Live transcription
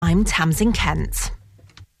I'm Tamsin Kent.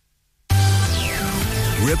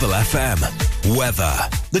 Ribble FM. Weather.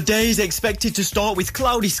 The day is expected to start with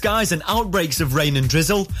cloudy skies and outbreaks of rain and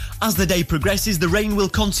drizzle. As the day progresses, the rain will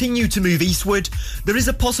continue to move eastward. There is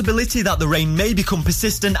a possibility that the rain may become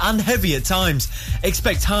persistent and heavy at times.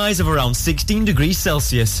 Expect highs of around 16 degrees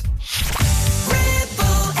Celsius.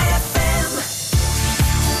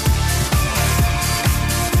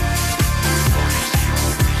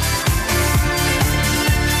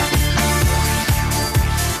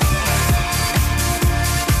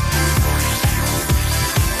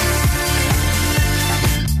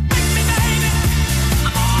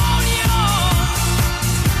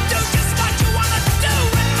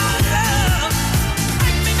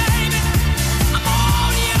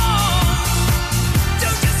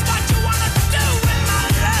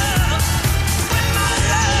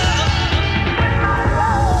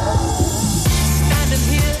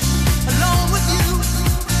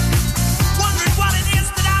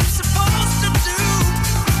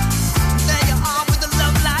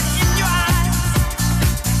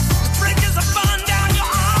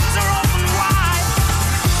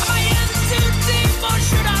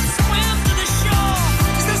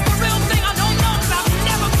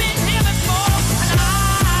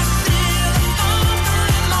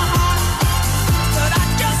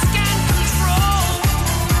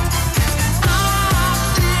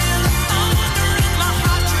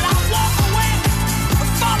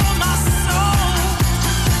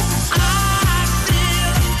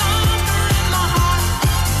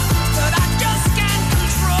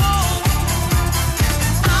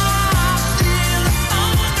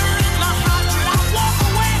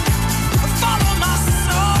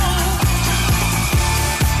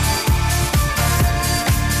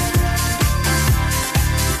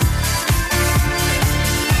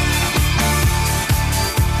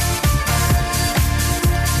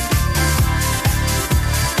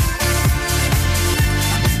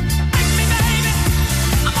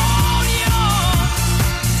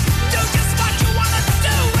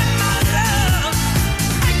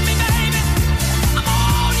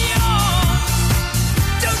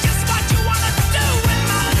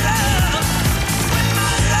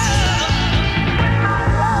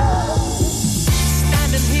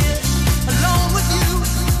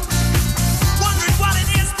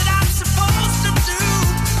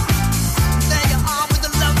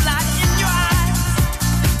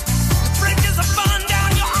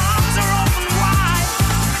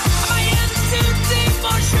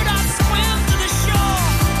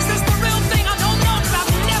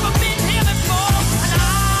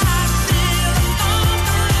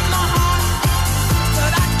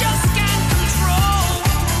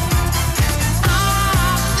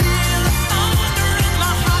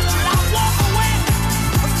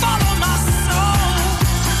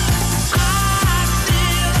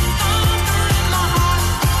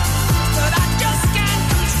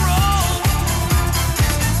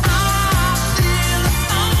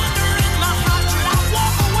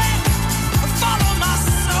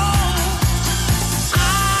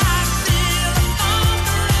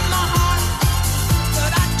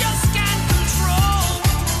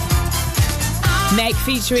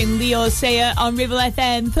 Featuring Leo Sayer on Ribble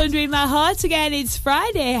FM. Thunder in my heart again. It's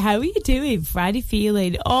Friday. How are you doing? Friday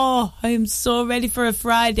feeling? Oh, I am so ready for a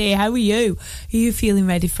Friday. How are you? Are you feeling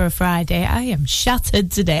ready for a Friday? I am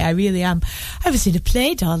shattered today. I really am. I was in a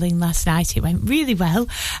play, darling, last night. It went really well.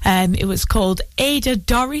 It was called Ada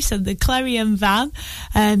Doris and the Clarion Van.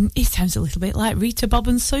 It sounds a little bit like Rita, Bob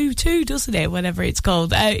and Sue too, doesn't it? Whatever it's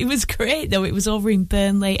called. It was great though. It was over in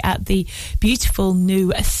Burnley at the beautiful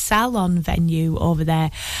new salon venue over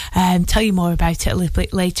there. Tell you more about it a little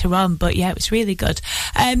bit later on, but yeah, it was really good.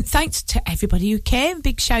 Thanks to everybody who came.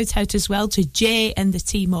 Big shout out as well to Jay and the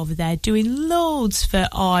team over there doing loads for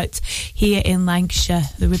art here in Lancashire,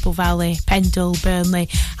 the Ribble Valley, Pendle, Burnley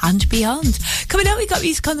and beyond. Coming up, we got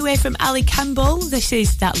music on the way from Ali Campbell. This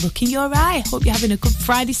is That Look in Your Eye. Hope you're having a good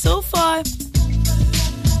Friday so far.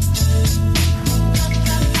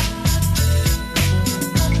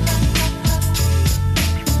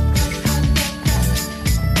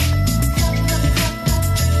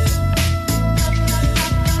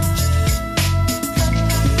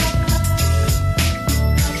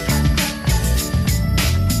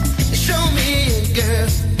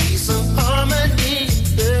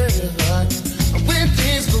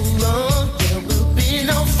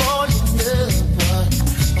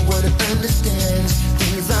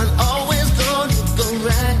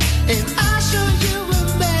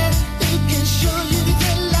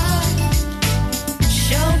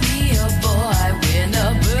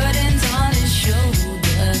 Burden's on his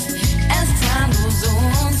shoulders as time goes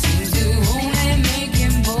on.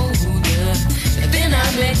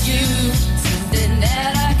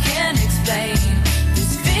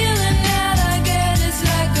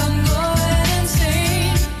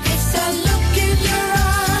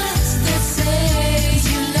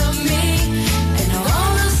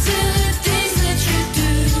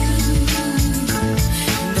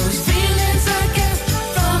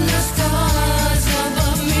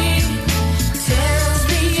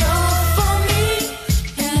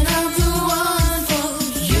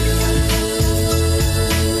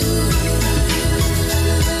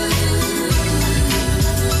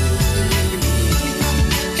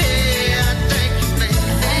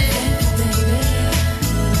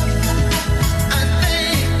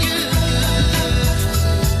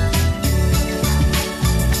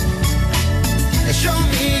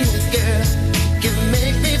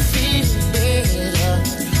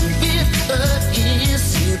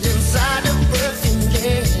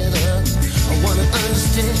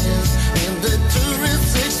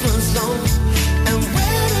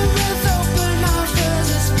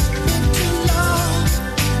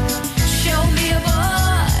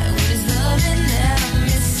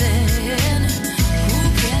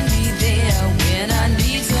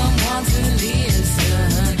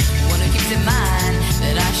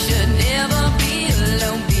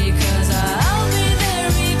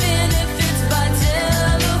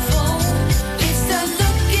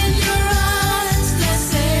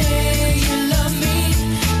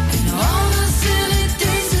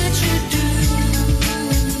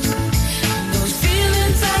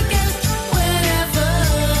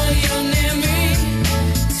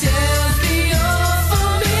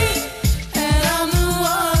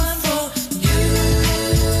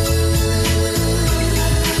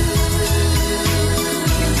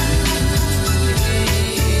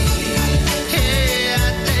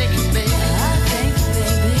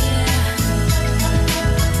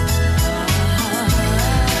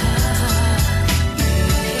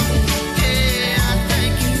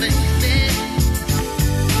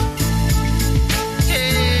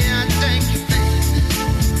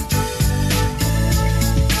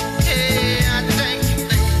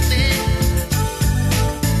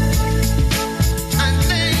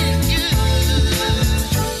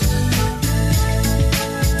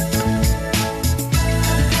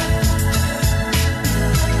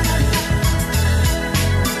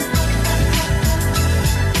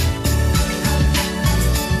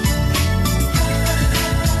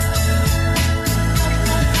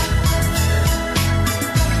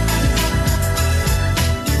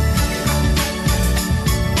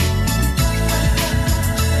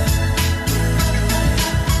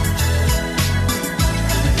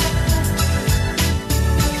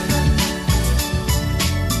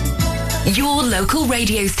 local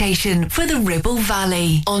radio station for the Ribble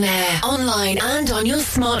Valley. On air, online and on your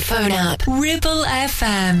smartphone app. Ribble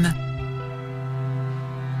FM.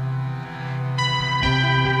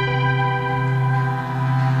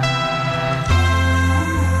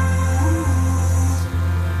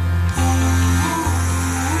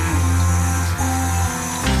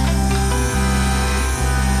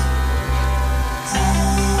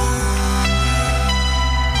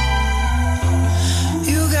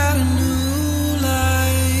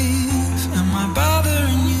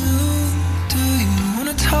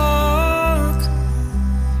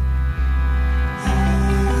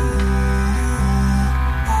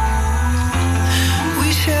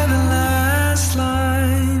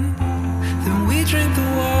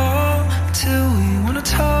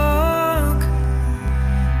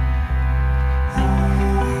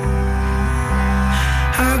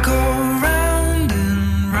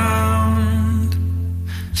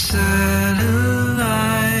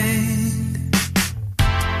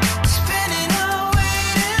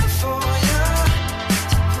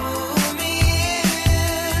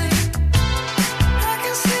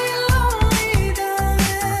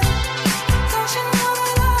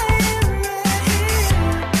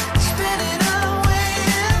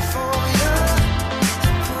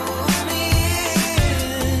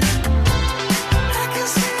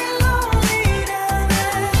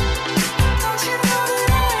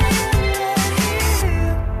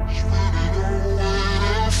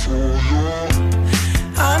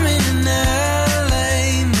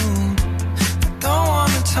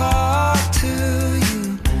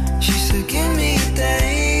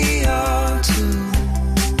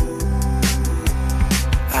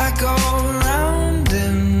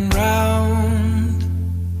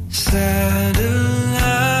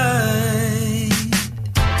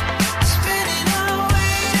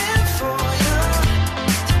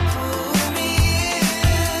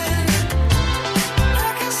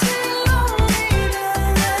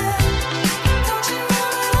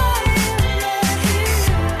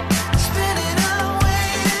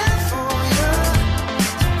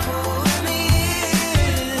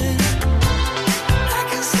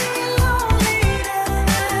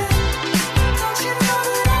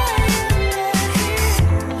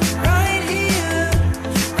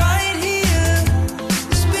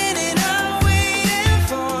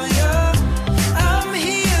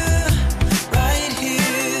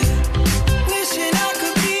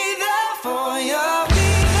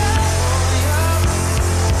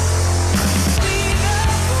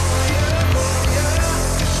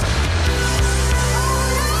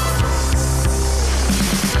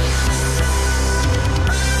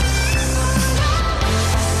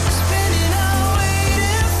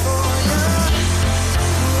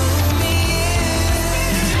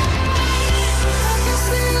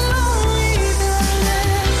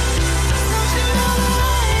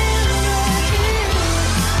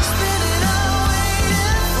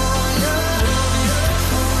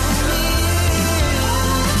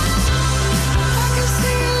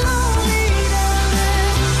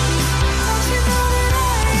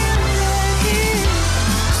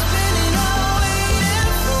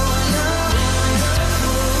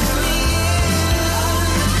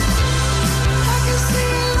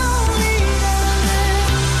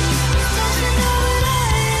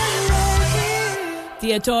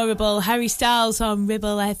 the adorable Harry Styles on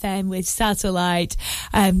Ribble FM with Satellite.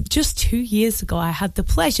 Just 2 years ago, I had the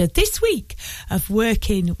pleasure this week of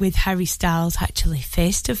working with Harry Styles, actually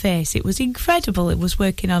face to face. It was incredible. It was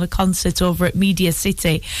working on a concert over at Media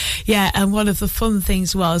City. Yeah, and one of the fun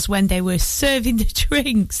things was when they were serving the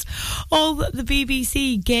drinks, all that the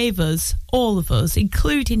BBC gave us, all of us,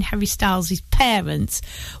 including Harry Styles' parents,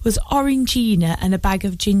 was Orangina and a bag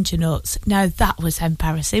of ginger nuts. Now, that was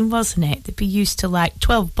embarrassing, wasn't it? They'd be used to like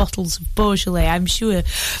 12 bottles of Beaujolais, I'm sure.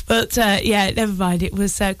 But yeah, never mind. It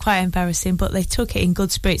was quite embarrassing, but they took it in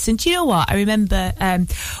good spirits. And do you know what? I remember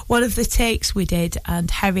one of the takes we did, and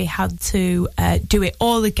Harry had to do it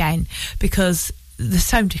all again because the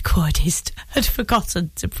sound recordist had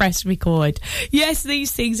forgotten to press record. Yes,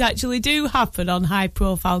 these things actually do happen on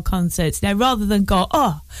high-profile concerts. Now, rather than go,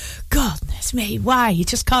 oh, goodness me, why? You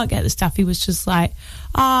just can't get the stuff. He was just like,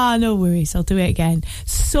 no worries, I'll do it again.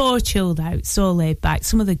 So chilled out, so laid back.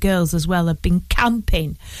 Some of the girls as well have been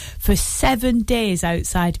camping for 7 days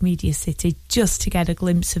outside Media City just to get a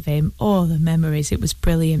glimpse of him. Oh, the memories, it was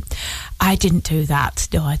brilliant. I didn't do that.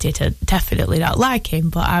 No, I didn't. Definitely not like him,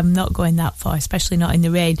 but I'm not going that far, especially not in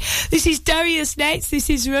the rain. This is Darius next. This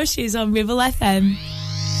is Rushes on Ribble FM.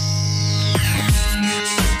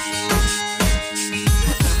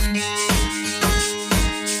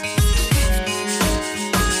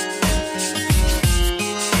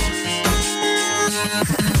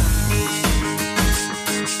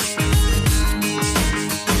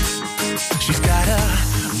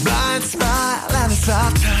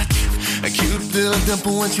 a cute little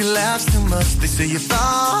dimple when she laughs too much. They say you fall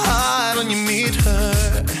hard when you meet her.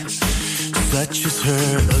 Such is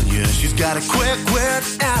her allure. She's got a quick wit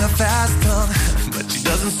and a fast tongue, but she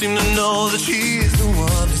doesn't seem to know that she's the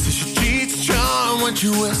one. They say she cheats charm when she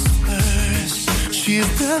whispers. She's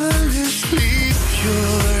devilishly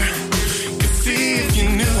pure. You see if you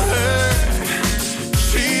knew her.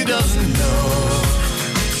 She doesn't know,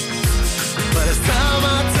 but it's time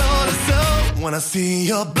I told her so. When I see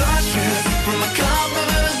your blushes from a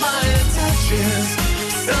compliment of mine and touches,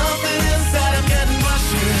 something inside I'm getting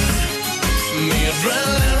brushes. Me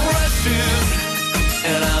adrenaline rushes,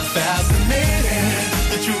 and I'm fascinated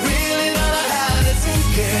that you really know how to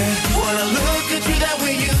take it. When I look at you that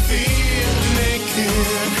way you feel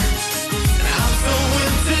naked, and I'm so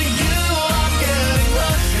into you I'm getting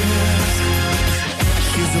rushes.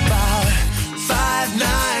 She's about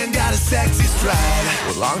 5'9", got a sexy stride,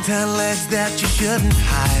 with long tan legs that you shouldn't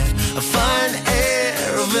hide. A fine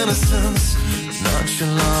air of innocence,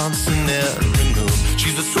 nonchalance in every move.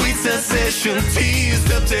 She's a sweet sensation, tease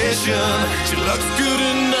temptation. She looks good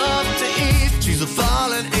enough to eat. She's a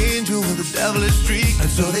fallen angel with a devilish streak. And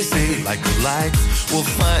so they say, like the light will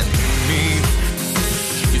finally meet.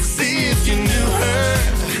 You see if you knew her,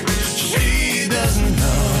 she doesn't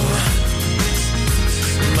know,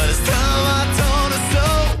 but it's time I told her so.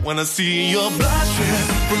 When I see your blushes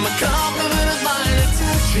from a compliment of mine and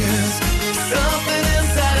touches, something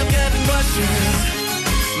inside I'm getting brushes.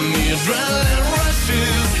 The adrenaline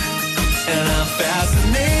rushes, and I'm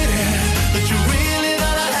fascinated that you really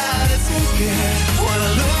know how to take it. When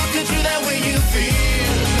I look at you that way you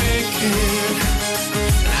feel naked,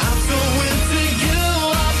 and I'm so into you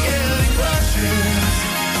I'm getting brushes.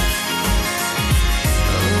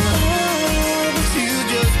 Oh, but you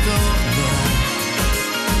just don't know.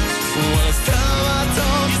 When it's time I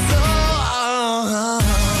told you so.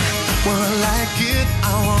 When I like it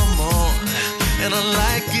I want more, and I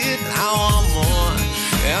like it, I want more.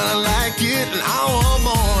 And I like it, and I want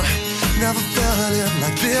more. Never felt it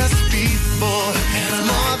like this before. And it's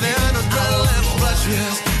more than adrenaline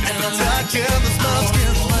rushes, and the touch and the smell of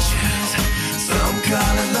skin rushes. Some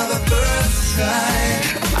call it love at first sight,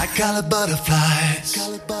 I call it butterflies.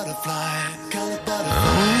 Call it butterflies. Call it butterflies.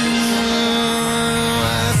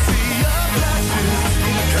 I see your blushes,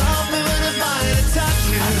 a compliment of mine and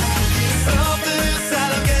touches. Something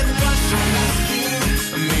inside I'm getting rushes.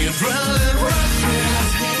 The adrenaline rushes,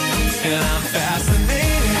 and I'm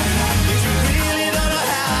fascinated that you really don't know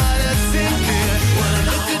how to take it. When I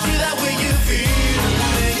look at you that way you feel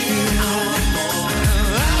naked.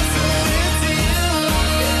 I'm so into you.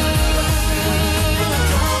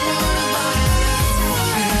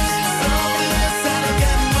 Something inside I'm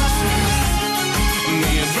getting rushes.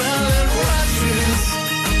 The adrenaline rushes,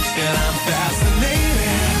 and I'm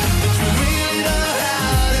fascinated that you really don't know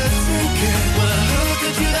how to take it. When I look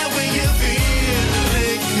at you that way you feel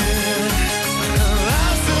naked.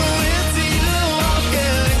 I'm so into you I'm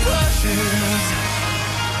getting brushes.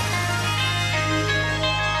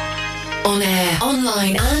 On air,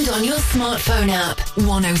 online and on your smartphone app.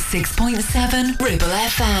 106.7 Ribble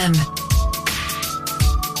FM.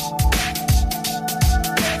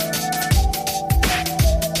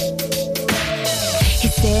 He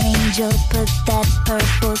said, Angel, put that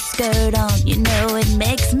purple skirt on. You know it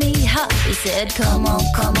makes me hot. He said, come on,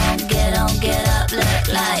 get up, look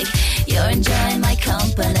like you're enjoying my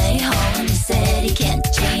company. Home, he said, he can't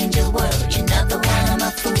change the world. You're not the one of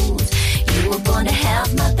my fools. You were born to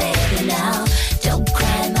have my baby now. Don't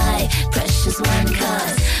cry, my precious one,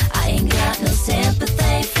 cause I ain't got no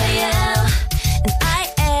sympathy for you.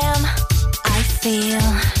 And I feel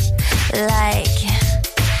like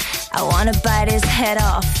I wanna bite his head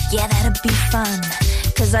off. Yeah, that'd be fun,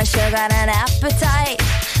 cause I sure got an appetite.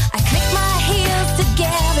 I clicked my heels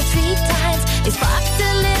together 3 times. They sparked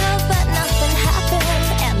a little, but nothing happened.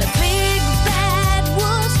 And the big bad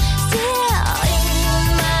wolf's still in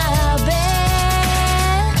my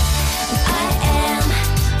bed. And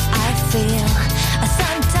I feel, I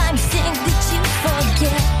sometimes think that you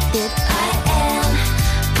forget it.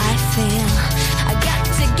 I feel, I got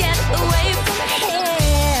to get away from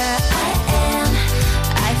here.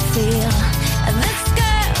 I feel, this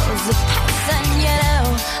girl's a person, you know.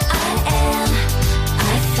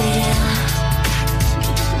 I feel.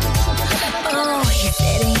 Oh, he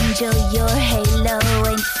said, Angel, your halo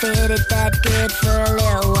ain't fitted that good for a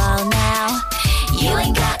little while now. You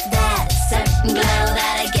ain't got that certain glow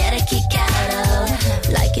that I get a kick out of.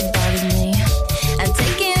 Like it bothers me. I'm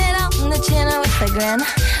taking it on the chin with a grin,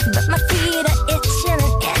 but my feet are itching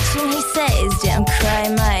and itching. He says, don't cry,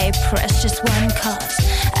 my precious one, cause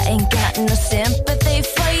I ain't got no sympathy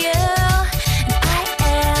for you.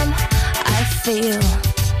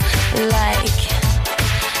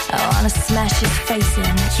 wanna smash his face in,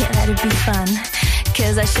 yeah, that'd be fun.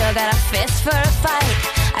 Cause I sure got a fist for a fight.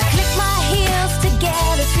 I clicked my heels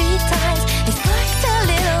together 3 times. They sparked a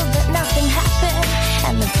little, but nothing happened.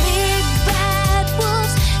 And the big bad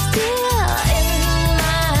wolf's still in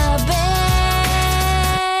my bed.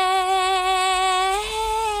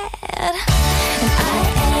 And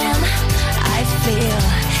I feel,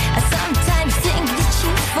 I sometimes think that you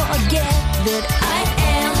forget that I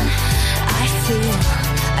feel,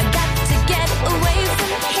 I got to get away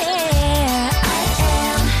from here.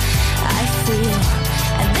 I feel,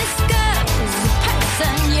 and this girl's a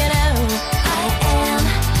person, you know.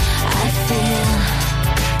 I feel.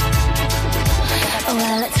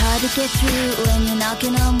 Well, it's hard to get through when you're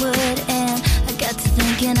knocking on wood, and I got to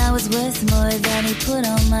thinking I was worth more than he put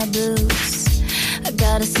on my boots. I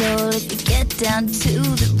got a soul if you get down to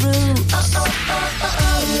the root.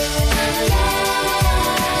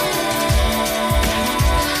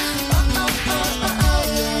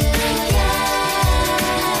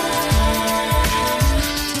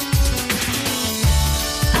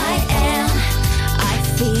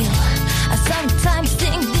 I sometimes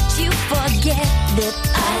think that you forget that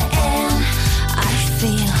I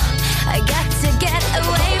feel, I got to get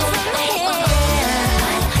away from here.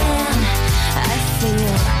 I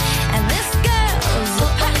feel, and this girl's a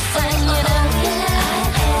person, you know.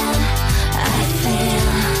 I feel,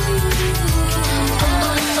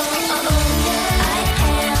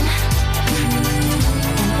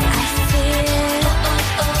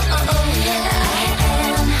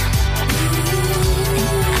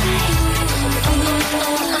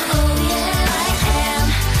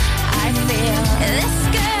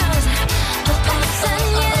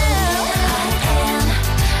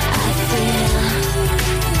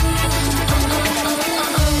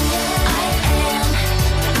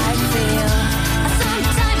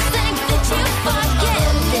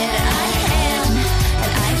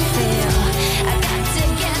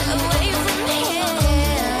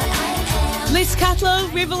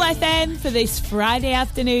 Catlow, Ribble FM for this Friday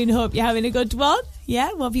afternoon. Hope you're having a good one.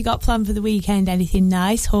 Yeah, what have you got planned for the weekend? Anything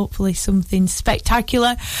nice? Hopefully something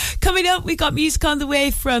spectacular. Coming up, we've got music on the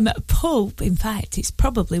way from Pulp. In fact, it's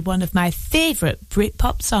probably one of my favourite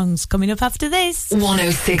Britpop songs. Coming up after this.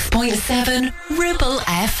 106.7 Ribble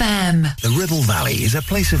FM. The Ribble Valley is a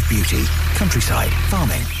place of beauty, countryside,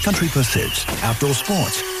 farming, country pursuits, outdoor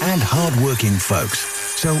sports, and hard-working folks.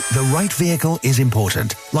 So the right vehicle is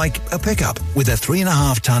important, like a pickup with a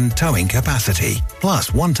 3.5-ton towing capacity,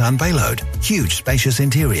 plus 1-ton payload, huge spacious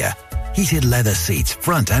interior, heated leather seats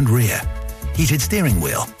front and rear, heated steering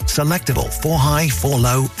wheel, selectable 4-high,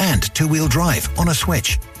 4-low, and 2-wheel drive on a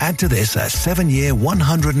switch. Add to this a 7-year,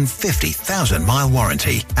 150,000-mile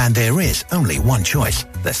warranty, and there is only one choice,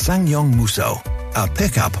 the Sangyong Musso, a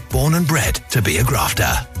pickup born and bred to be a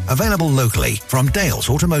grafter. Available locally from Dales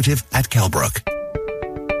Automotive at Kelbrook.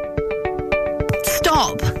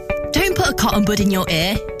 Stop! Don't put a cotton bud in your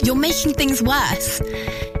ear. You're making things worse.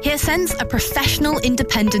 HearSense are professional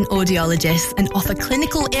independent audiologists and offer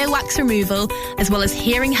clinical earwax removal as well as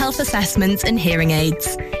hearing health assessments and hearing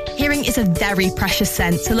aids. Hearing is a very precious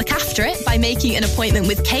sense, so look after it by making an appointment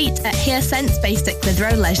with Kate at HearSense based at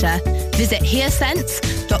Clitheroe Leisure. Visit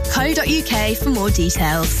hearsense.co.uk for more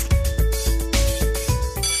details.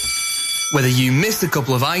 Whether you missed a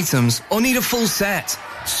couple of items or need a full set,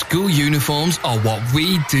 school uniforms are what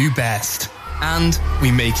we do best. And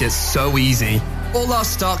we make it so easy. All our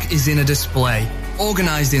stock is in a display,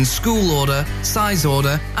 organised in school order, size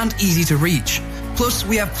order, and easy to reach. Plus,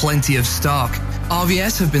 we have plenty of stock.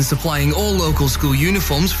 RVS have been supplying all local school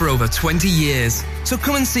uniforms for over 20 years. So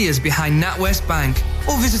come and see us behind NatWest Bank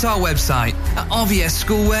or visit our website at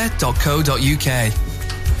rvsschoolwear.co.uk.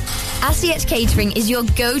 RCH Catering is your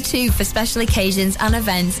go-to for special occasions and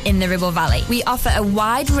events in the Ribble Valley. We offer a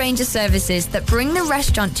wide range of services that bring the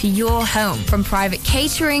restaurant to your home, from private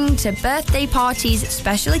catering to birthday parties,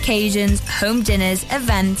 special occasions, home dinners,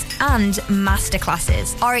 events, and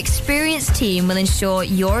masterclasses. Our experienced team will ensure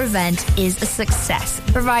your event is a success,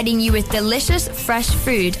 providing you with delicious, fresh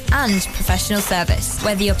food and professional service.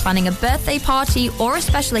 Whether you're planning a birthday party or a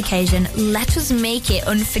special occasion, let us make it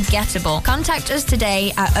unforgettable. Contact us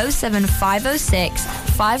today at 07506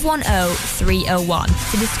 510 301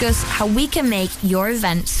 to discuss how we can make your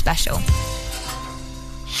event special.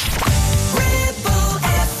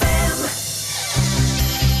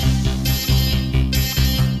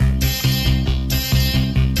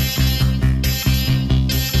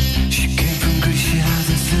 She came from Greece, she had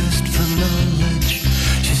a thirst for knowledge.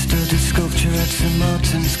 She studied sculpture at St.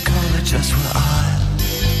 Martin's College, that's where I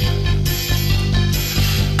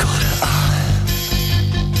caught her eye.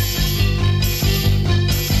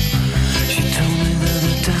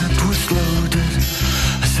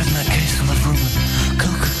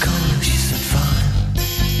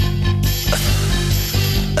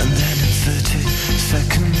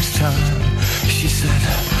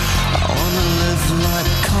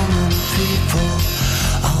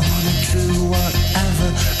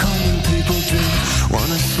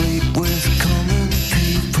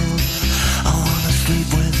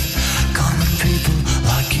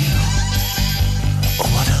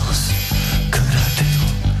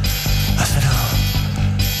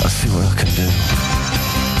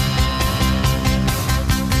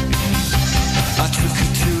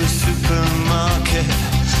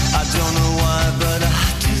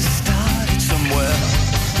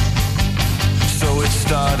 it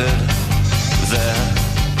started there.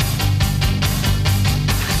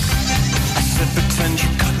 I said, pretend you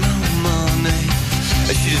got no money.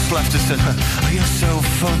 And she just laughed and said, oh, you're so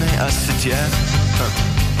funny. I said, yeah.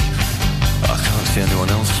 I can't see anyone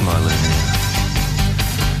else smiling.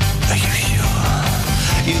 Are you sure?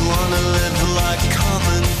 You wanna live like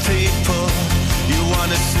common people. You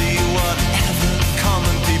wanna see whatever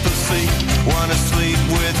common people see. Wanna sleep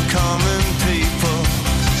with common people.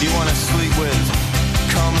 You wanna sleep with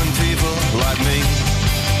common people like me.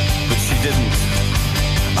 But she didn't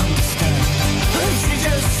understand. And she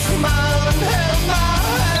just smiled and held my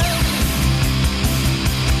hand.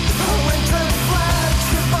 I went to the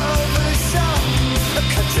flagship barber shop. I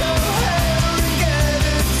cut your hair and get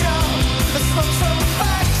a job. I smoke some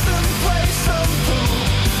facts and play some pool.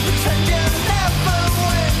 Pretend you never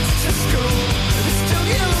went to school. Still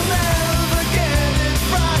you'll never get it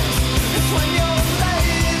right. It's when you're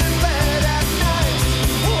laid in bed at night,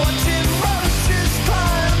 watching roaches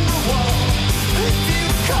climb the wall. If you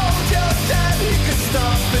called your dad, he could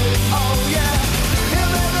stop it. Oh yeah.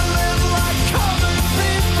 You'll never live like common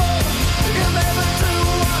people. You'll never do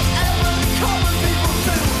whatever common people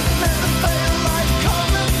do. Never fail like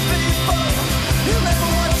common people. You'll never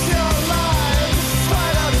watch your lives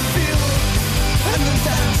slide out of view. And then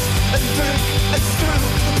dance and drink and screw.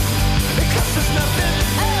 Because there's nothing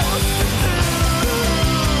else to do.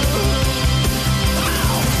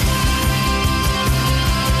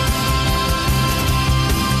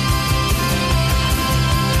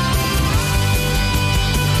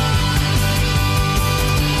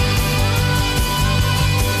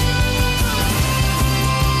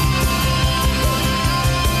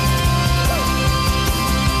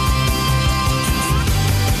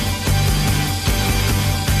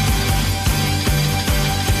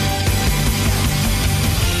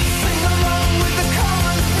 Sing along with the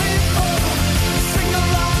common people. Sing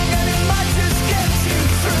along and it might just get you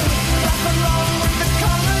through. Laugh along with the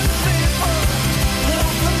common people.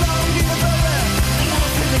 Laugh along, you know they're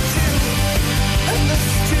laughing at you. And the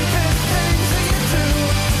stupid things that you do.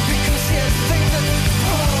 Because you think that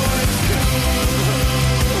oh, it's cool.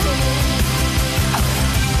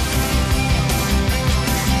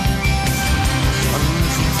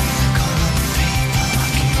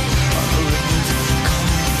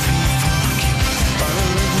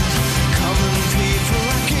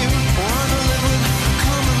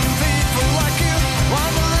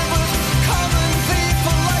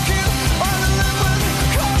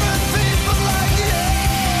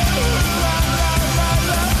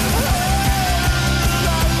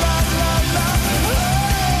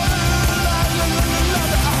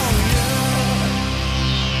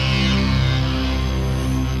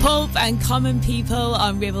 Pulp and Common People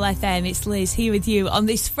on Ribble FM. It's Liz here with you on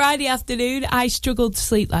this Friday afternoon. I struggled to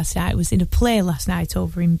sleep last night. I was in a play last night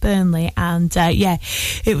over in Burnley, and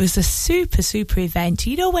it was a super event.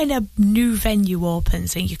 You know when a new venue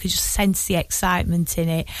opens and you can just sense the excitement in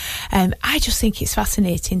it. I just think it's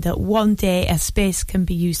fascinating that one day a space can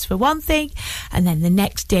be used for one thing and then the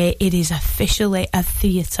next day it is officially a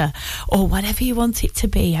theatre or whatever you want it to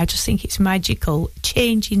be. I just think it's magical,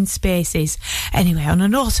 changing spaces. Anyway, on a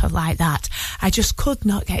note like that, I just could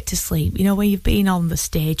not get to sleep. You know, when you've been on the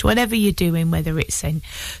stage, whatever you're doing, whether it's in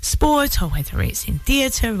sport or whether it's in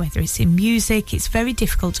theatre, whether it's in music, it's very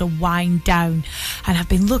difficult to wind down. And I've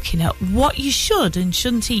been looking at what you should and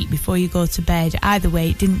shouldn't eat before you go to bed. Either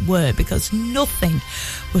way, it didn't work because nothing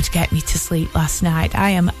would get me to sleep last night.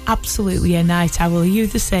 I am absolutely a night owl. Are you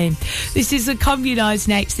the same? This is the Communise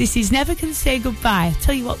next. This is Never Can Say Goodbye. I'll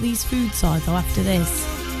tell you what these foods are though after this.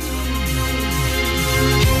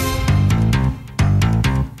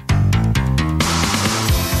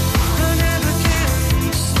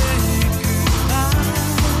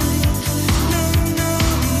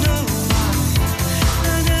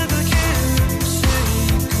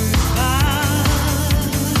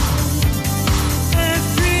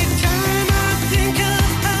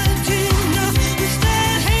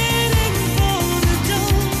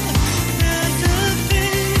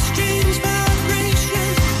 Strange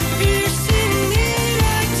vibration, you sing me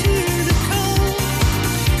right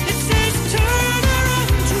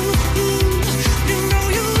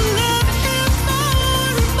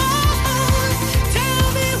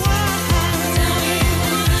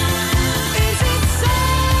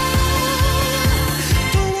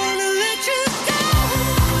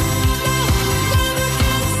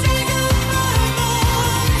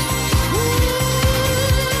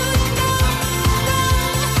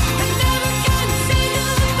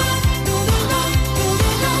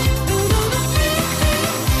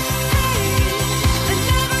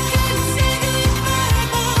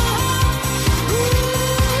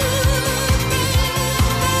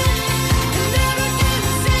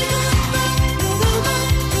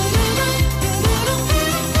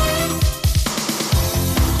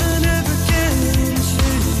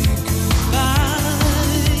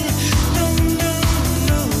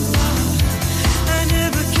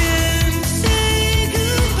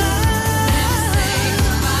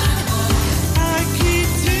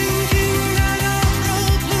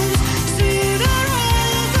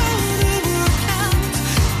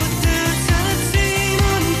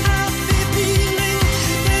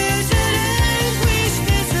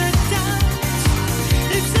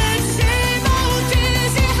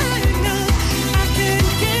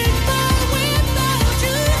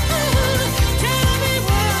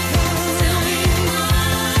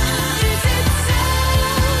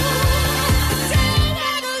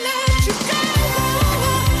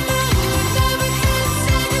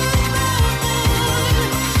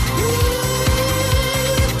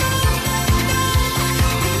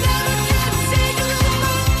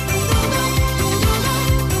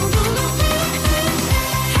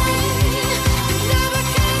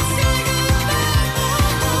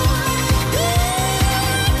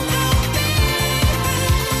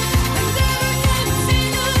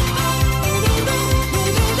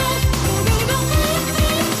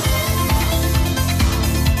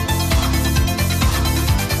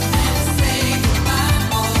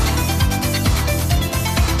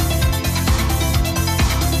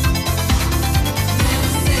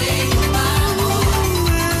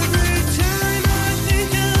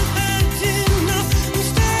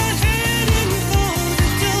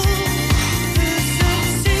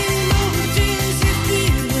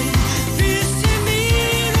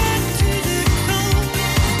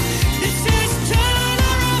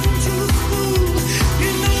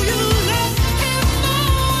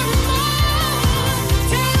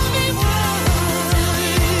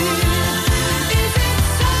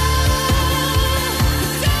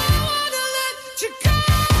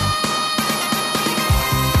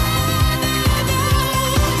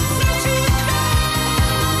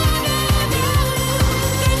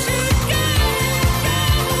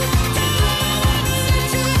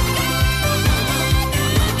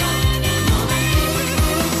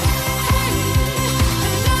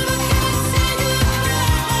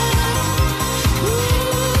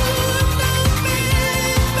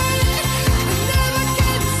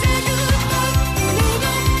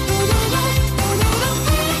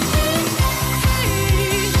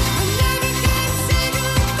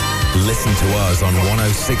us on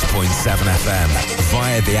 106.7 FM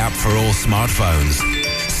via the app for all smartphones.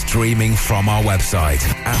 Streaming from our website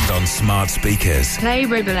and on smart speakers. Play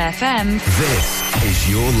Ribble FM. This is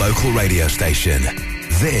your local radio station.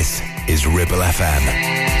 This is Ribble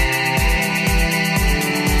FM.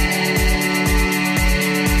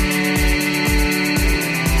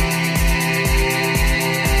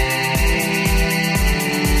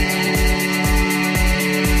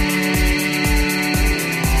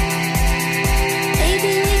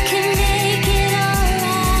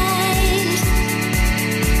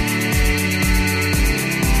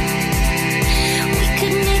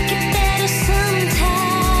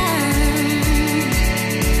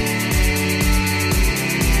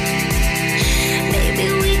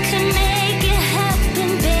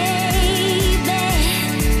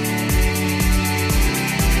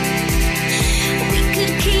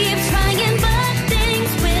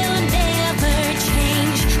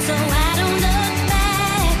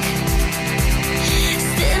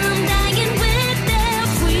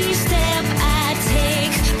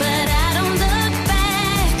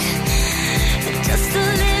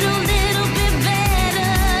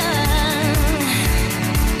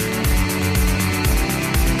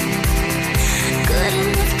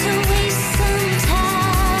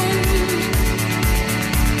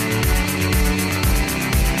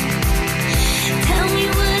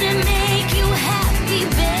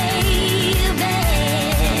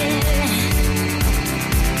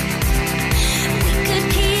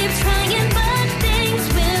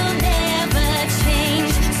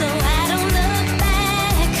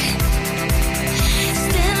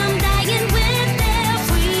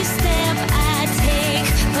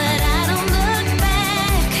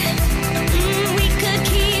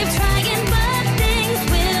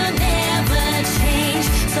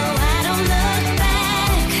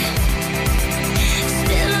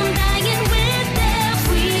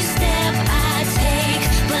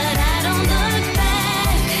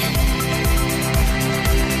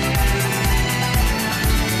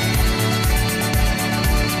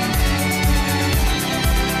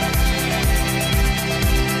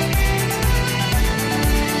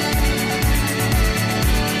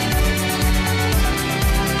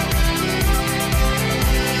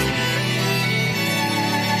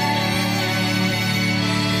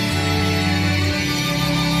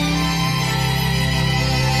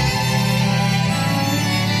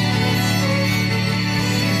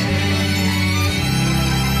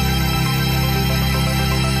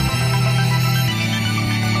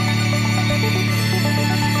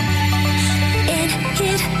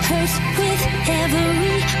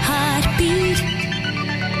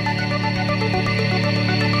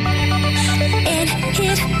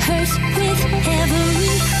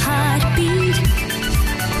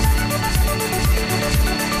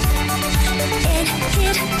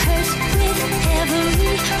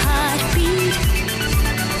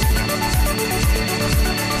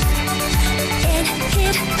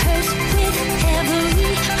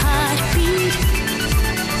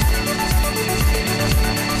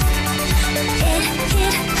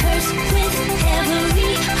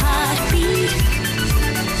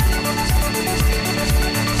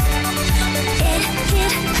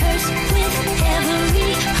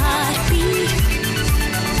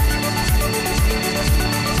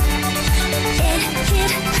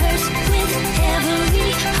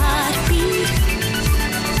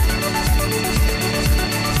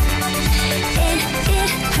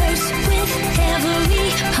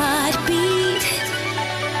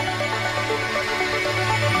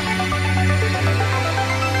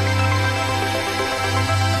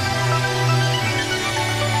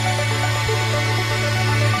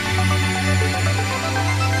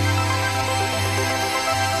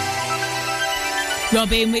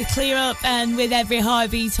 Robin with Clear Up and with Every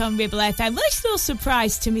Heartbeat on Ribble FM. Well, it's no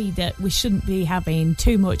surprise to me that we shouldn't be having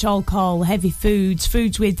too much alcohol, heavy foods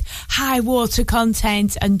with high water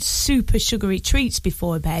content and super sugary treats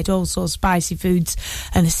before bed, also spicy foods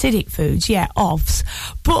and acidic foods, OVs.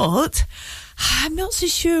 But I'm not so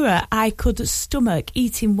sure I could stomach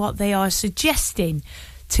eating what they are suggesting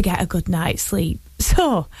to get a good night's sleep.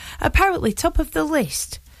 So, apparently, top of the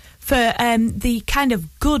list for the kind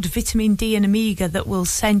of good vitamin D and omega that will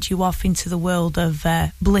send you off into the world of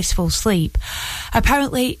blissful sleep.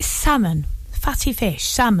 Apparently, salmon, fatty fish,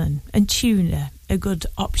 salmon and tuna are good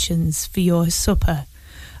options for your supper.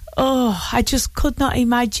 Oh, I just could not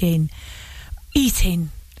imagine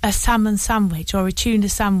eating a salmon sandwich or a tuna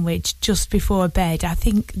sandwich just before bed, I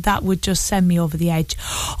think that would just send me over the edge.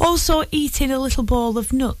 Also, eating a little bowl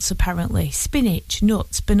of nuts, apparently. Spinach,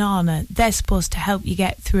 nuts, banana. They're supposed to help you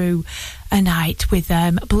get through a night with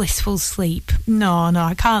blissful sleep. No,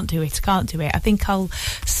 I can't do it. I think I'll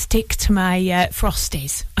stick to my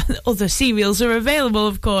Frosties. Other cereals are available,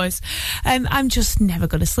 of course. I'm just never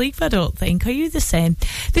going to sleep, I don't think. Are you the same?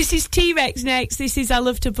 This is T-Rex next. This is I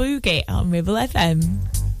Love to Boogie on Ribble FM.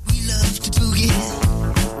 We love to boogie.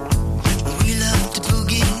 We love to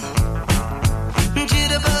boogie.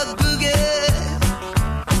 Jitterbug boogie.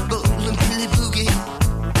 Bowling Billy boogie.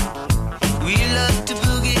 We love to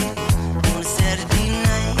boogie on a Saturday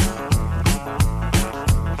night.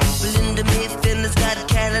 Belinda Mayfinder's got a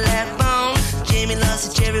Cadillac bone. Jamie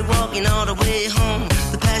lost a cherry walking all the way home.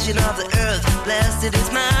 The passion of the earth blasted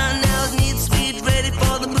his mind. Now his neat sweet ready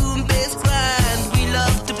for the moon bass grind. We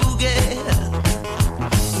love to boogie.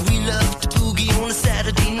 On a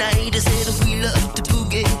Saturday night, I said we love to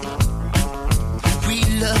boogie. We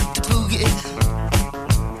love to boogie.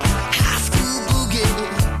 High school boogie.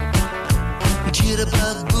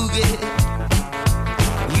 Jitterbug boogie.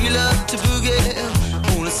 We love to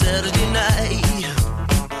boogie on a Saturday night.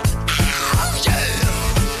 Oh, yeah.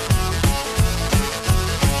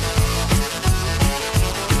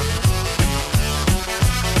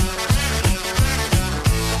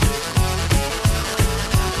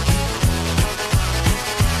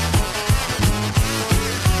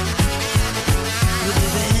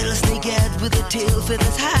 With a tail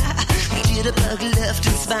feathers high, jitterbug left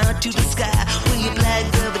and smiled to the sky. With your black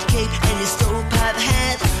velvet cape and your stovepipe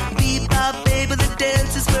hat, bebop baby, the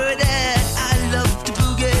dance is where it at. I love to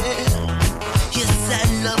boogie, yes I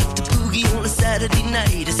love to boogie on a Saturday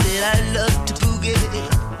night. I said I love to boogie,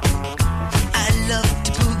 I love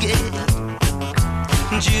to boogie,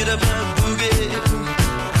 jitterbug boogie.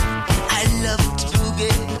 I love to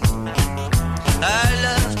boogie, I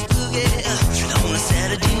love to boogie on a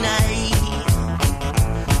Saturday night.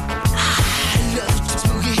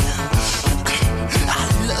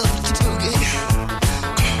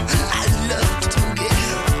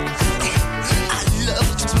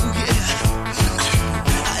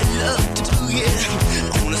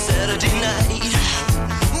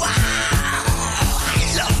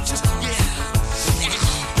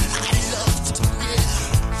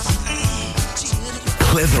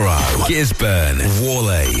 Clitheroe, Gisborne,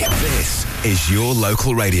 Whalley. This is your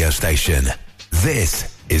local radio station.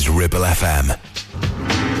 This is Ribble FM.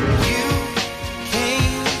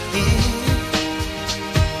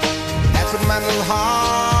 That's what my little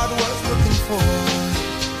heart was looking for.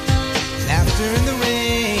 Laughter in the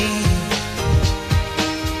rain.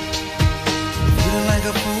 Feeling like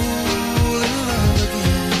a fool in love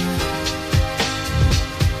again.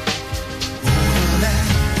 Oh, that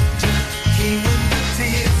came when the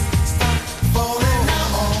tears stopped falling.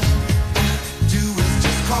 Now all I do is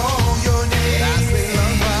just call your name. I say,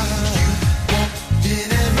 you walked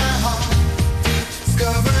in my heart,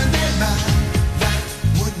 discovered that my life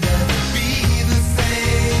would never be the same.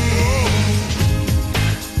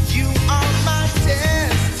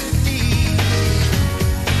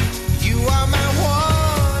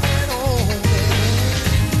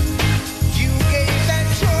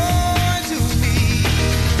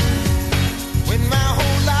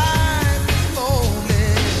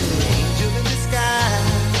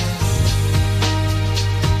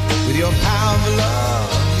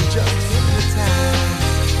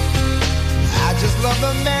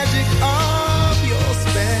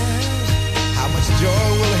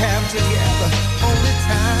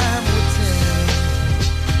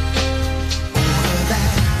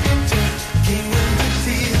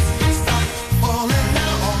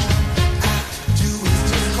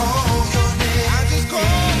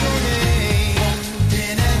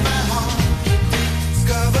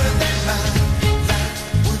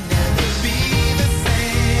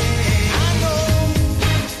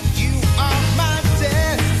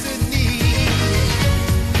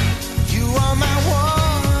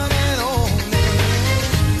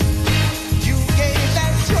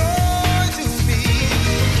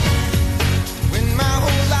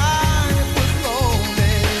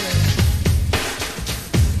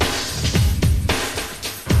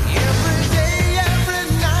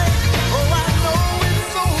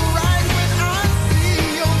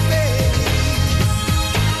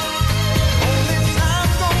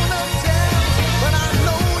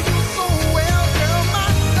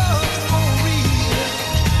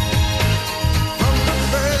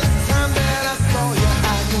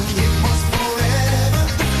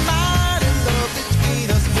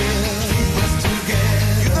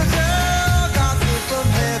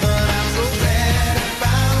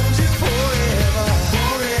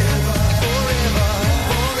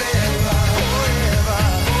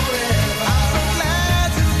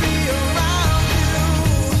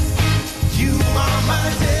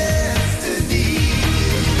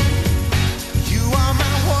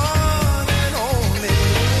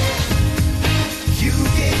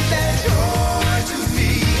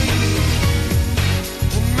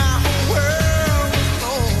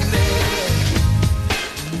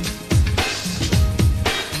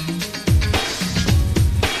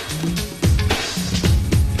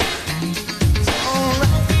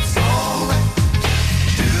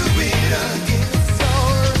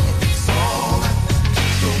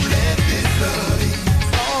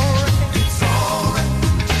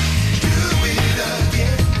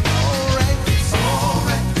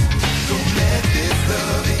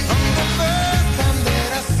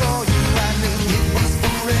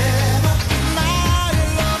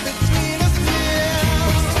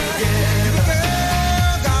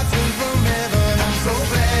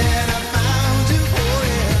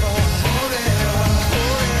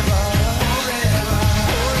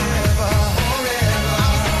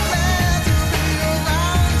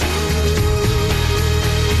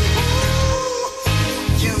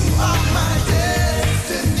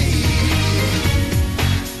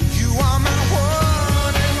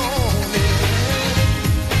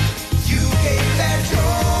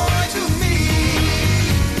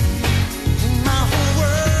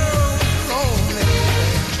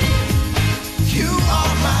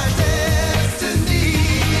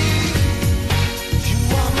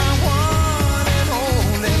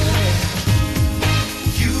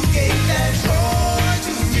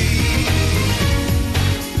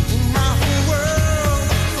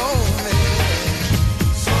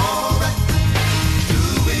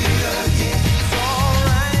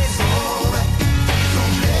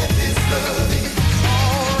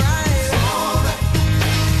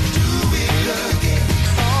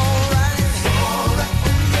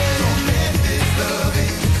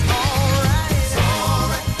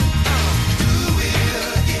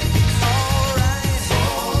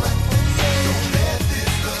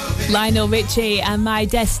 Lionel Richie and My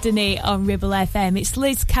Destiny on Ribble FM. It's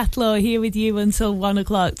Liz Catlow here with you until 1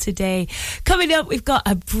 o'clock today. Coming up, we've got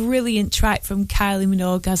a brilliant track from Kylie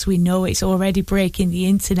Minogue. As we know, it's already breaking the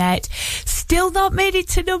internet. Still not made it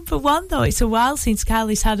to number one, though. It's a while since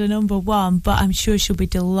Kylie's had a number one, but I'm sure she'll be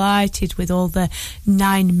delighted with all the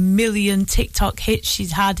 9 million TikTok hits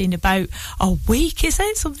she's had in about a week, is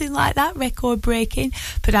it? Something like that, record breaking.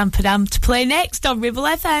 Padam to play next on Ribble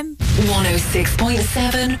FM.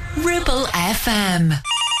 106.7 Ribble FM.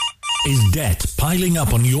 Is debt piling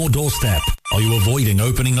up on your doorstep? Are you avoiding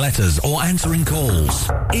opening letters or answering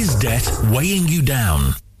calls? Is debt weighing you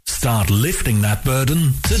down? Start lifting that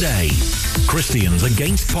burden today. Christians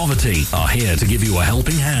Against Poverty are here to give you a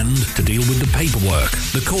helping hand to deal with the paperwork,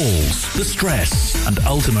 the calls, the stress, and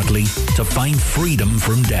ultimately to find freedom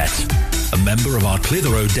from debt. A member of our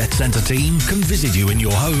Clitheroe Debt Centre team can visit you in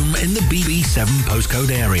your home in the BB7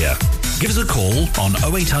 postcode area. Give us a call on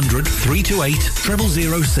 0800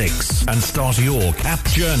 328 0006 and start your CAP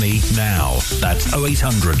journey now. That's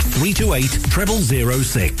 0800 328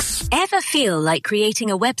 0006. Ever feel like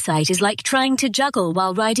creating a website is like trying to juggle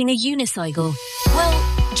while riding a unicycle?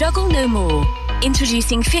 Well, juggle no more.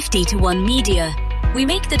 Introducing 50 to 1 Media. We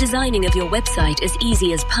make the designing of your website as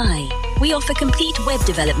easy as pie. We offer complete web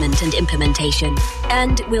development and implementation.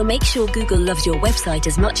 And we'll make sure Google loves your website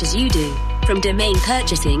as much as you do. From domain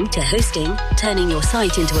purchasing to hosting, turning your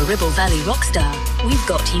site into a Ribble Valley rockstar, we've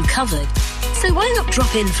got you covered. So why not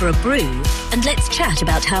drop in for a brew and let's chat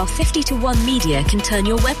about how 50 to 1 Media can turn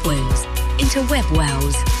your web woes into web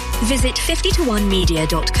wows. Visit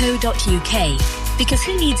 50to1media.co.uk because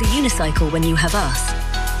who needs a unicycle when you have us?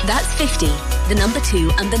 That's 50, the number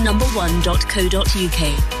 2 and the number 1.co.uk.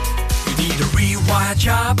 You need a rewire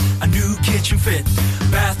job, a new kitchen fit,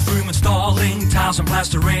 bathroom installing, tiles and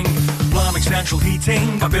plastering, plumbing, central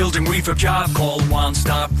heating, a building refurb job. Call One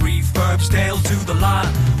Stop Refurbs, Dale to the lot.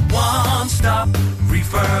 One Stop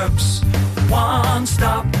Refurbs. One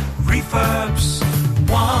Stop Refurbs.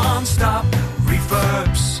 One Stop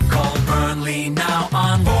Refurbs. Call Burnley now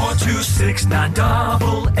on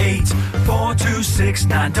 426-988.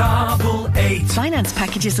 426-988. Finance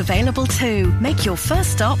packages available too. Make your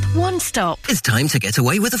first stop One Stop. It's time to get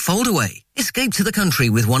away with a foldaway. Escape to the country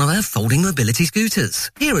with one of our folding mobility scooters.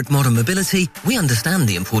 Here at Modern Mobility, we understand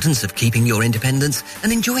the importance of keeping your independence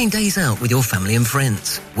and enjoying days out with your family and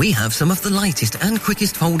friends. We have some of the lightest and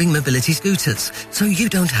quickest folding mobility scooters, so you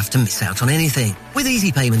don't have to miss out on anything. With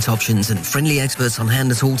easy payment options and friendly experts on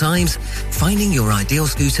hand at all times, finding your ideal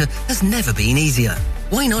scooter has never been easier.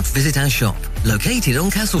 Why not visit our shop, located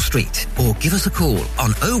on Castle Street, or give us a call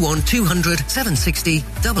on 01200 760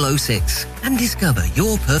 006 and discover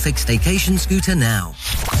your perfect staycation scooter now.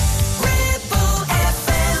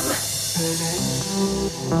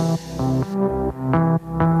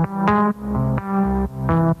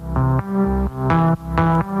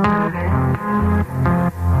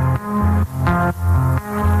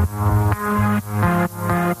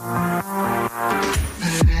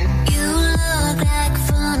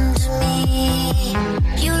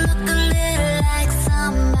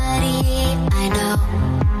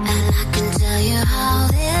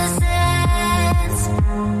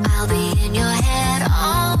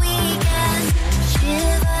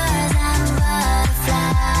 Shivers and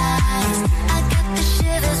butterflies.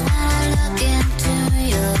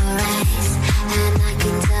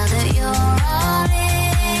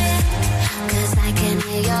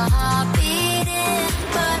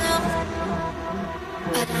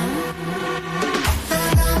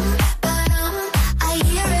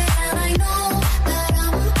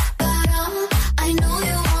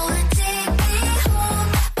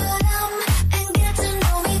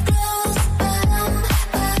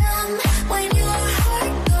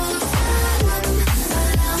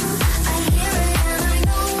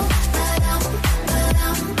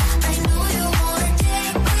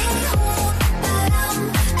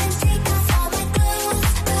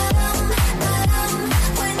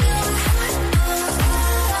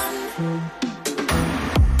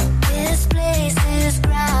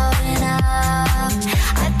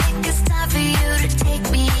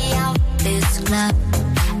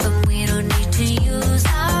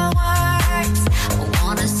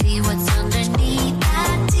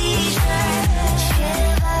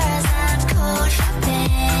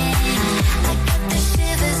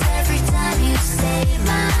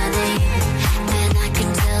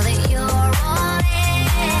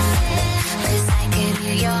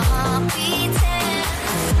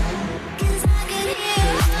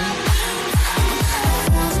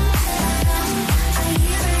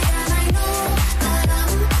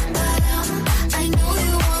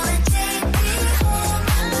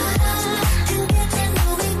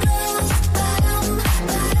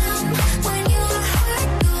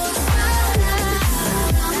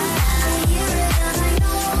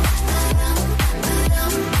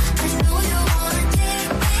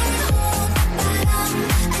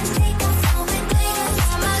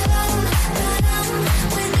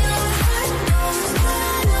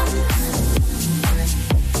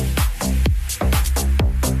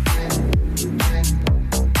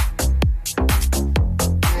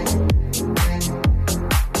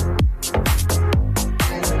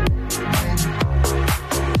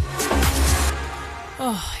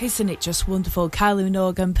 isn't it just wonderful? Kylie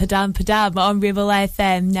Minogue and Padam Padam on Ribble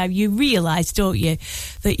FM. Now, you realise, don't you,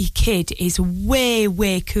 that your kid is way,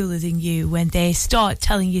 way cooler than you when they start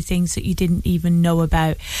telling you things that you didn't even know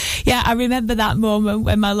about. Yeah, I remember that moment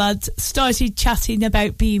when my lad started chatting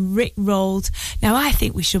about being Rick-rolled. Now, I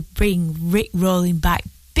think we should bring Rick-rolling back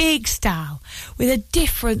big style with a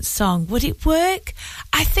different song. Would it work?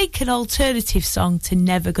 I think an alternative song to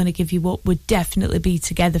Never Gonna Give You Up would definitely be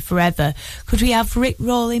Together Forever. Could we have Rick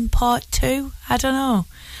Rolling Part 2? I don't know.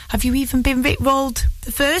 Have you even been Rick rolled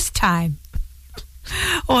the first time?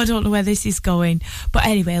 Oh, I don't know where this is going. But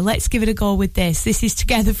anyway, let's give it a go with this. This is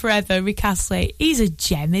Together Forever, Rick Astley. He's a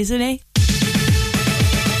gem, isn't he?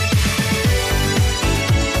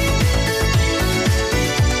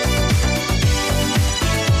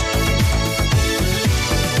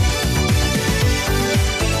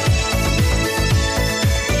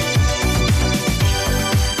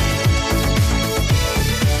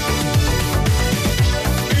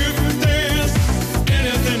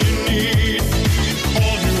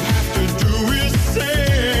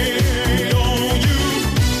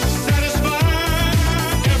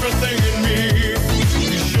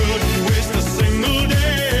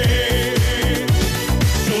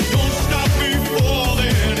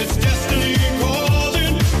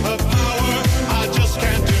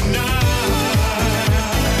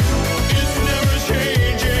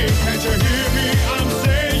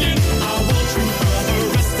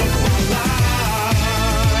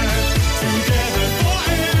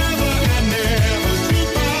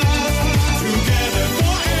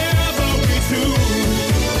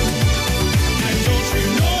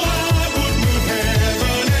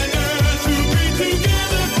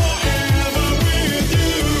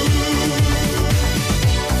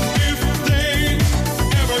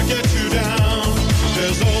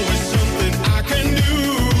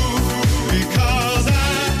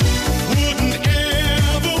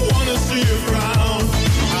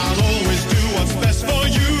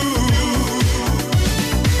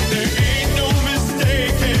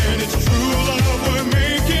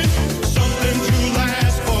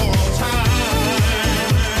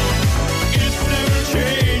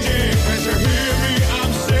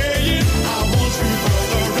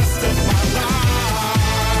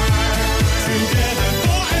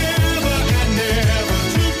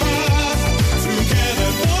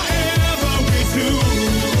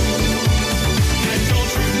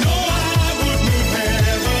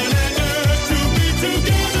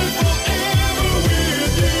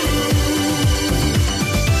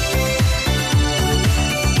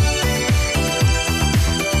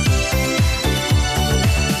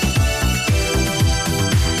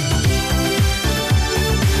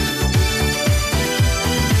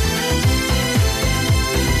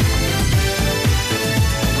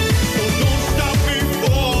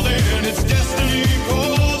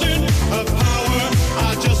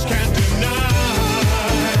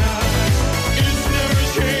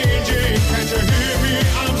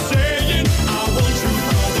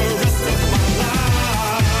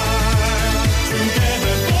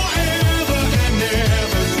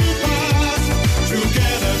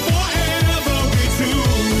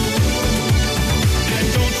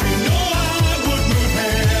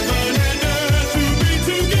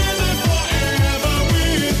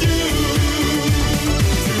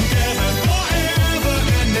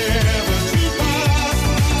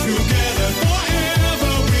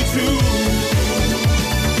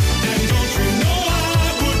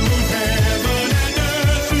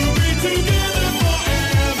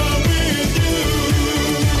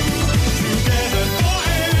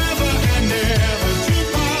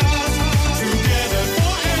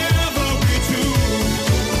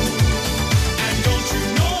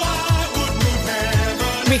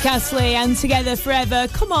 Astley and Together Forever.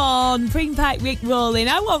 Come on, bring back Rick Rolling.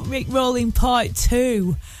 I want Rick Rolling Part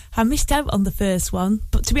 2. I missed out on the first one,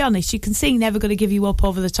 but to be honest, you can sing Never Gonna Give You Up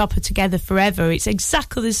over the top of Together Forever. It's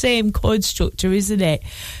exactly the same chord structure, isn't it?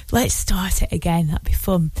 Let's start it again. That'd be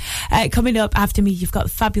fun. Coming up after me, you've got the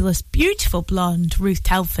fabulous, beautiful blonde Ruth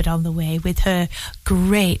Telford on the way with her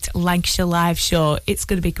great Lancashire live show. It's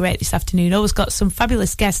going to be great this afternoon. Always got some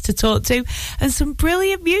fabulous guests to talk to and some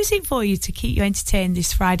brilliant music for you to keep you entertained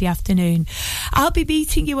this Friday afternoon. I'll be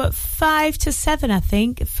meeting you at 5 to 7, I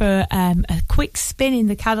think, for a quick spin in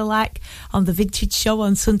the Cadillac on the Vintage Show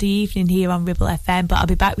on Sunday evening here on Ribble FM, but I'll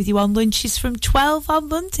be back with you on lunches from 12 on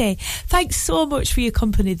Monday. Thanks so much for your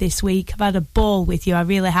company this week. I've had a ball with you, I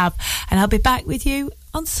really have, and I'll be back with you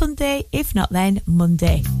on Sunday, if not then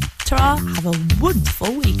Monday. Ta-ra, have a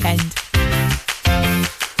wonderful weekend.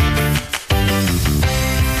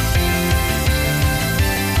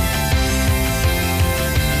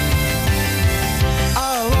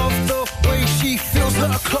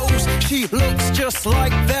 She looks just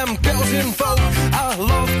like them girls in Vogue. I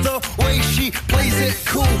love the way she plays it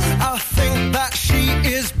cool. I think that she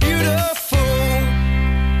is beautiful.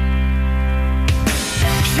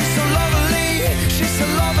 She's so lovely, she's so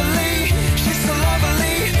lovely, she's so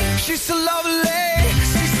lovely, she's so lovely,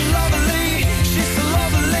 she's so lovely, she's so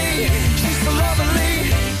lovely, she's so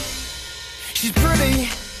lovely. She's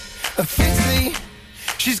pretty, a fitzy.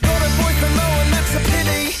 She's got a boyfriend though, and that's a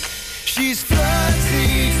pity. She's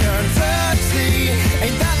flirty, turned 30.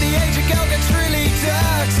 Ain't that the age a girl gets really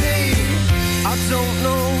dirty? I don't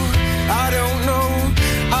know, I don't know,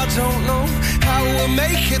 I don't know how we'll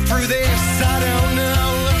make it through this. I don't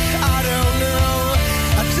know, I don't know,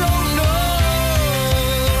 I don't know.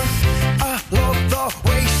 I love the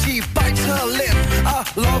way she bites her lip. I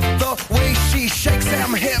love the way she shakes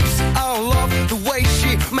them hips. I love the way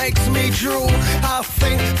she makes me drool. I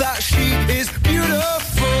think that she is beautiful.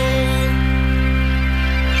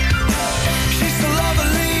 She's so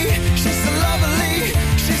lovely, she's so lovely,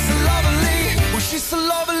 she's so lovely. Well, she's so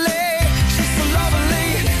lovely, she's so lovely,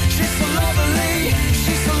 she's so lovely,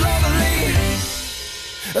 she's so lovely.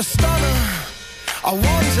 A stunner, I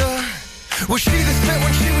wonder, was she this fit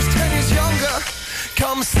when she was 10 years younger?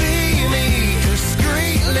 Come see me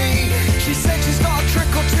discreetly. She said she's got a trick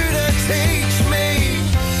or two to teach me.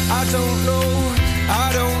 I don't know,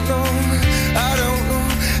 I don't know, I don't know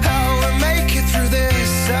how we'll make it through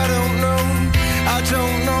this. I don't know, I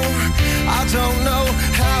don't know, I don't know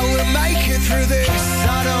how we'll make it through this.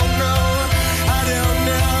 I don't know, I don't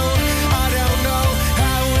know, I don't know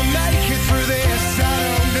how we'll make it through this. I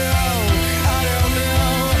don't know, I don't know,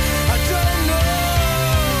 I don't know.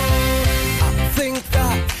 I think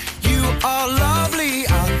that you are lovely.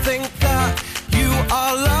 I think that you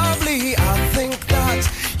are lovely. I think that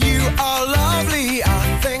you are lovely. I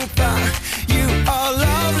think that you are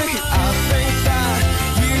lovely. I think that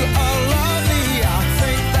you are lovely. I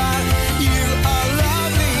think that you are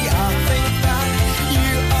lovely. I think that you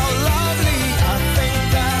are lovely. I think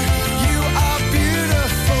that you are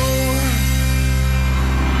beautiful.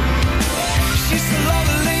 She's so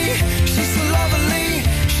lovely. She's so lovely.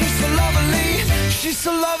 She's so lovely. She's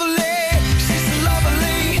so lovely. She's so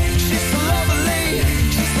lovely. She's so lovely.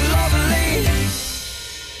 She's so lovely.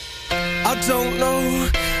 I don't know,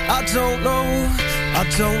 I don't know, I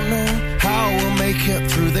don't know how we'll make it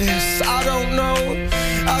through this. I don't know,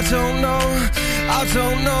 I don't know, I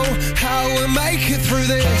don't know how we'll make it through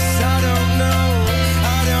this. I don't know,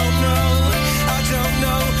 I don't know, I don't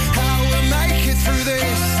know how we'll make it through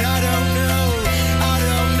this. I don't know, I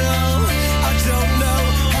don't know, I don't know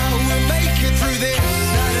how we'll make it through this.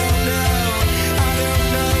 I don't know, I don't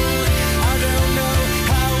know, I don't know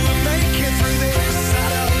how we'll make it through this. I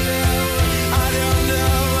don't know, I don't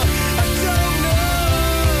know, I don't know.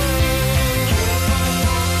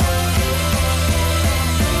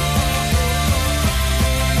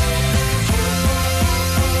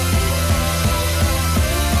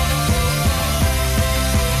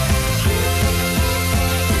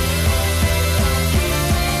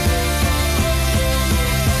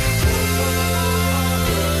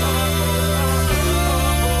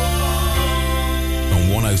 On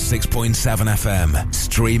 106.7 FM,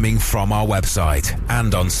 streaming from our website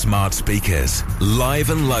and on smart speakers, live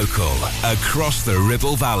and local across the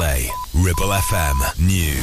Ribble Valley. Ribble FM News.